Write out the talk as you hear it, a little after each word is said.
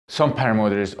Some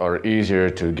paramotors are easier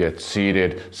to get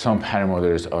seated, some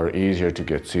paramotors are easier to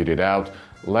get seated out.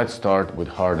 Let's start with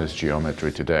harness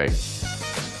geometry today.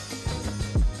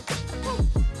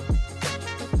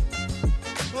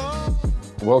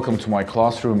 Welcome to my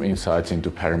classroom Insights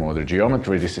into Paramotor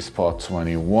Geometry. This is part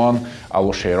 21. I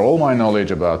will share all my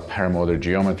knowledge about paramotor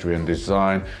geometry and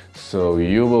design, so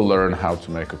you will learn how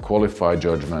to make a qualified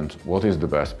judgment what is the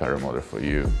best paramotor for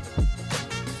you.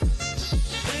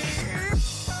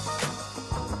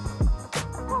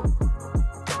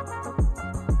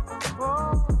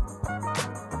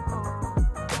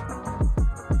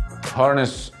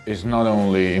 Harness is not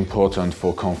only important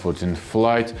for comfort in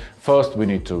flight. First we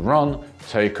need to run,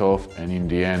 take off, and in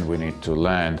the end we need to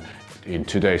land. In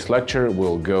today's lecture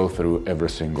we'll go through every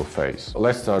single phase.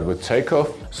 Let's start with takeoff.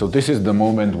 So this is the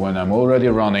moment when I'm already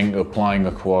running, applying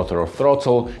a quarter of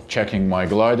throttle, checking my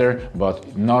glider,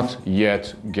 but not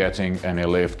yet getting any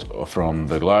lift from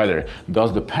the glider.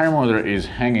 Thus the paramotor is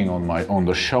hanging on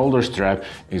the shoulder strap,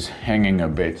 is hanging a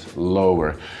bit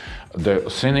lower. The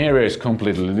scenario is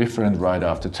completely different right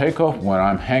after takeoff, when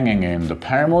I'm hanging in the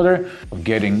paramotor,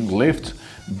 getting lift,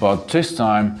 but this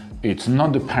time it's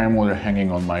not the paramotor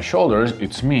hanging on my shoulders,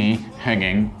 it's me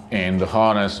hanging in the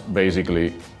harness,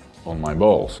 basically on my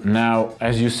balls. Now,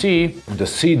 as you see, the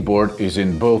seat board is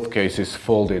in both cases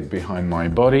folded behind my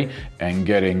body and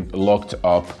getting locked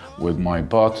up with my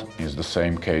butt is the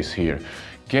same case here.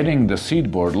 Getting the seat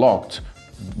board locked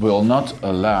will not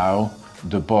allow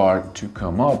the bar to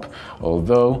come up,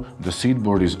 although the seat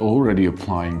board is already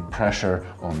applying pressure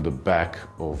on the back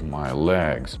of my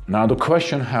legs. Now the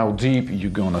question, how deep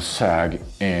you're gonna sag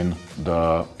in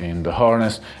the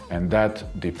harness, and that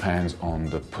depends on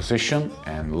the position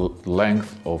and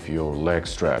length of your leg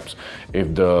straps.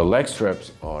 If the leg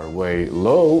straps are way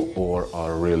low or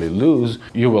are really loose,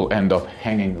 you will end up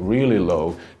hanging really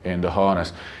low in the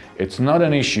harness. It's not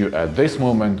an issue at this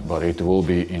moment, but it will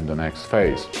be in the next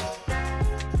phase.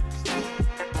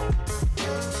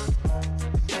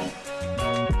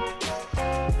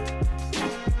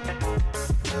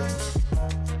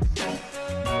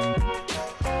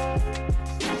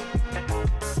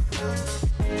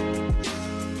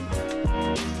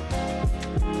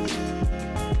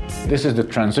 This is the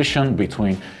transition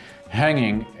between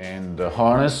hanging in the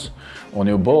harness on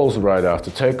your balls right after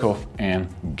takeoff and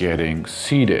getting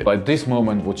seated. At this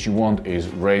moment, what you want is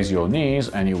raise your knees,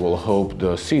 and you will hope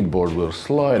the seat board will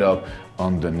slide up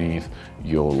underneath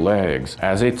your legs.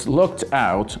 As it's locked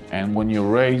out, and when you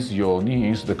raise your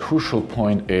knees, the crucial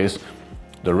point is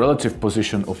the relative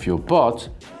position of your butt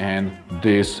and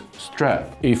this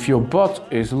strap. If your butt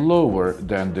is lower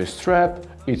than this strap,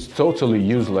 it's totally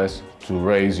useless to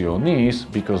raise your knees,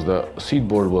 because the seat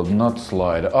board will not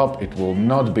slide up, it will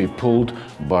not be pulled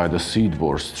by the seat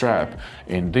board strap.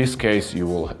 In this case, you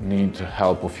will need the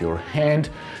help of your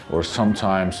hand, or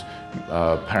sometimes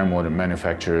paramotor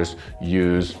manufacturers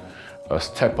use a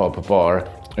step-up bar.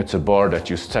 It's a bar that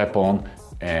you step on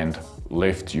and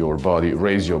lift your body,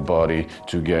 raise your body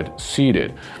to get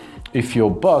seated. If your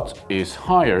butt is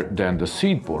higher than the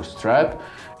seat board strap,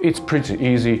 it's pretty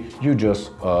easy. You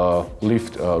just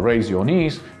raise your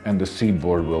knees, and the seat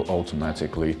board will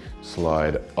automatically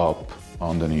slide up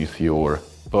underneath your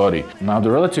body. Now, the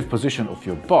relative position of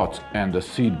your butt and the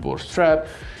seat board strap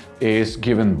is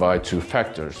given by two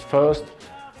factors. First,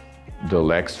 the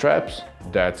leg straps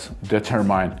that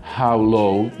determine how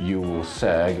low you will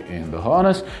sag in the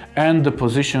harness, and the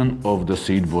position of the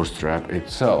seat board strap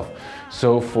itself.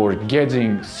 So for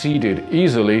getting seated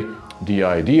easily, the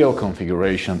ideal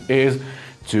configuration is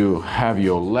to have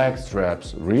your leg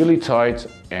straps really tight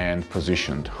and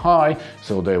positioned high,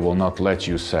 so they will not let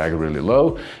you sag really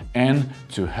low, and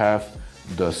to have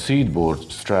the seat board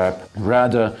strap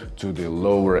rather to the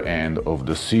lower end of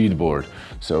the seat board.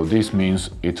 So this means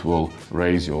it will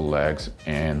raise your legs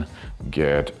and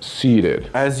get seated.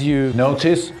 As you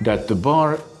notice that the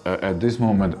bar at this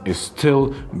moment is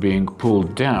still being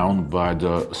pulled down by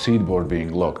the seat board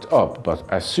being locked up, but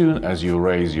as soon as you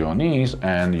raise your knees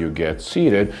and you get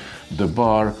seated, the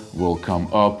bar will come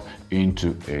up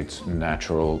into its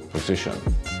natural position.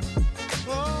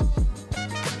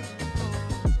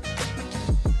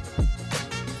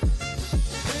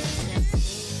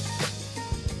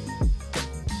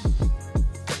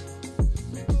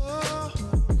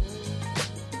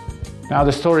 Now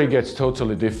the story gets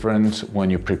totally different when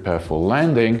you prepare for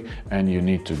landing and you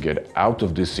need to get out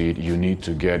of the seat, you need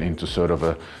to get into sort of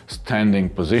a standing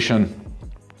position.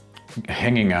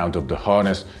 hanging out of the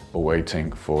harness,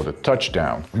 waiting for the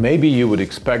touchdown. Maybe you would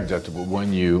expect that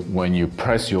when you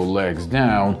press your legs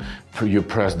down, you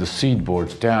press the seat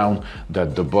board down,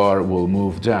 that the bar will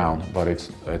move down, but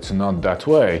it's not that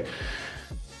way.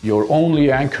 Your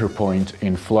only anchor point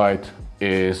in flight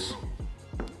is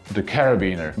the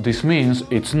carabiner. This means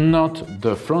it's not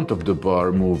the front of the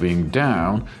bar moving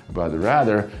down, but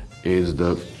rather is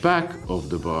the back of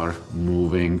the bar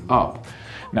moving up.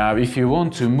 Now, if you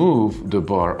want to move the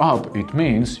bar up, it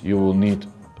means you will need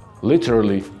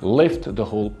literally lift the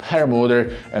whole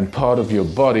paramotor and part of your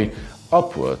body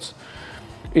upwards.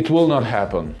 It will not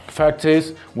happen. Fact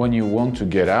is, when you want to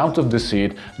get out of the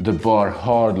seat, the bar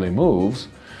hardly moves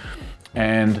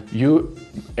and you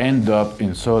end up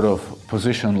in sort of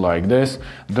position like this.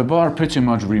 The bar pretty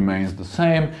much remains the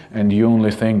same, and the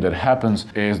only thing that happens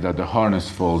is that the harness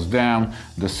falls down,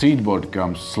 the seat board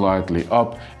comes slightly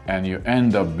up, and you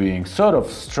end up being sort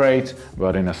of straight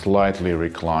but in a slightly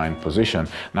reclined position.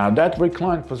 Now that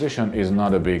reclined position is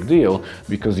not a big deal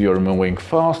because you're moving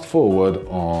fast forward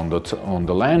on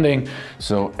the landing,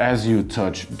 so as you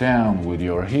touch down with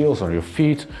your heels or your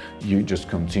feet, you just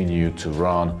continue to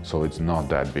run, so it's not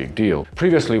that big deal.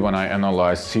 Previously, when I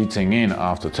analyzed seating in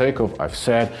after takeoff, I've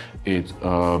said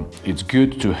it's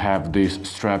good to have this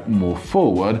strap more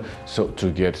forward so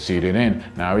to get seated in.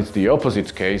 Now it's the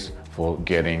opposite case for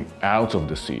getting out of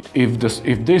the seat. If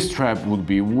this strap would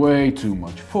be way too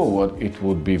much forward, it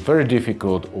would be very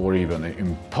difficult or even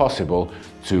impossible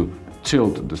to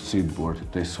tilt the seat board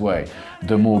this way.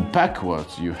 The more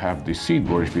backwards you have the seat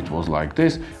board, if it was like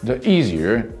this, the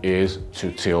easier is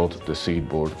to tilt the seat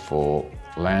board for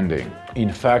landing. In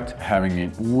fact, having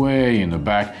it way in the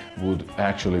back would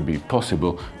actually be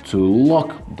possible to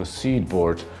lock the seat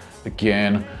board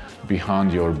again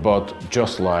behind your butt,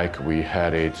 just like we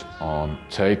had it on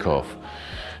takeoff.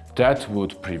 That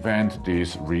would prevent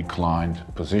this reclined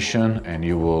position and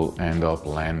you will end up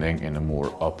landing in a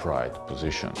more upright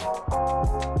position.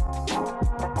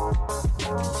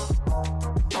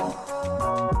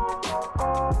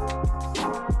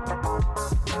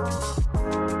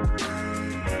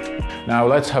 Now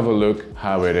let's have a look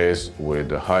how it is with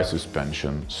the high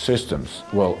suspension systems.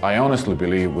 Well, I honestly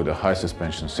believe with the high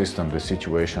suspension system the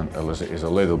situation is a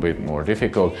little bit more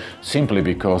difficult, simply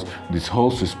because this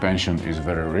whole suspension is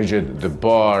very rigid, the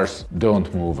bars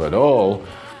don't move at all,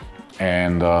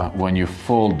 and when you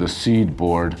fold the seat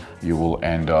board you will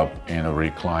end up in a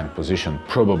reclined position,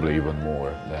 probably even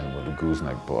more than with the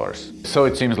gooseneck bars. So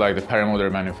it seems like the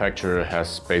Paramotor manufacturer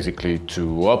has basically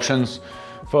two options.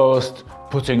 First,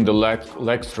 putting the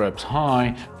leg straps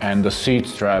high and the seat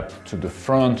strap to the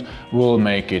front will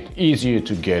make it easier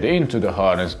to get into the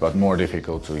harness but more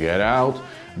difficult to get out.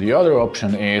 The other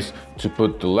option is to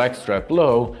put the leg strap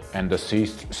low and the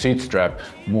seat strap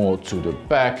more to the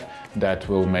back. That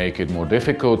will make it more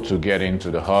difficult to get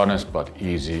into the harness but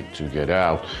easy to get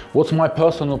out. What's my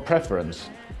personal preference?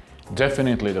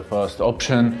 Definitely the first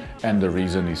option, and the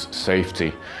reason is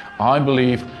safety. I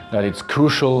believe that it's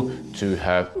crucial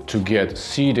to get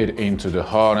seated into the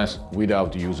harness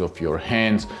without the use of your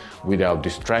hands, without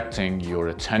distracting your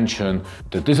attention.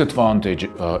 The disadvantage,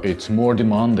 it's more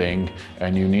demanding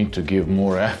and you need to give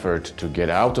more effort to get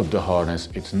out of the harness.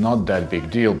 It's not that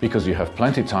big deal because you have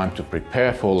plenty of time to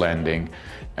prepare for landing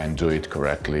and do it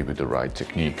correctly with the right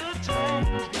technique.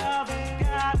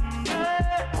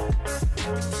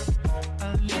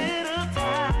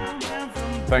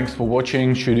 Thanks for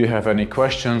watching. Should you have any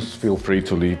questions, feel free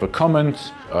to leave a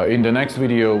comment. In the next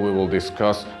video, we will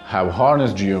discuss how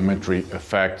harness geometry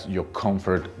affects your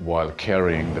comfort while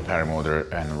carrying the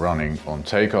Paramotor and running on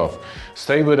takeoff.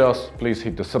 Stay with us, please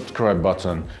hit the subscribe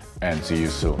button, and see you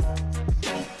soon.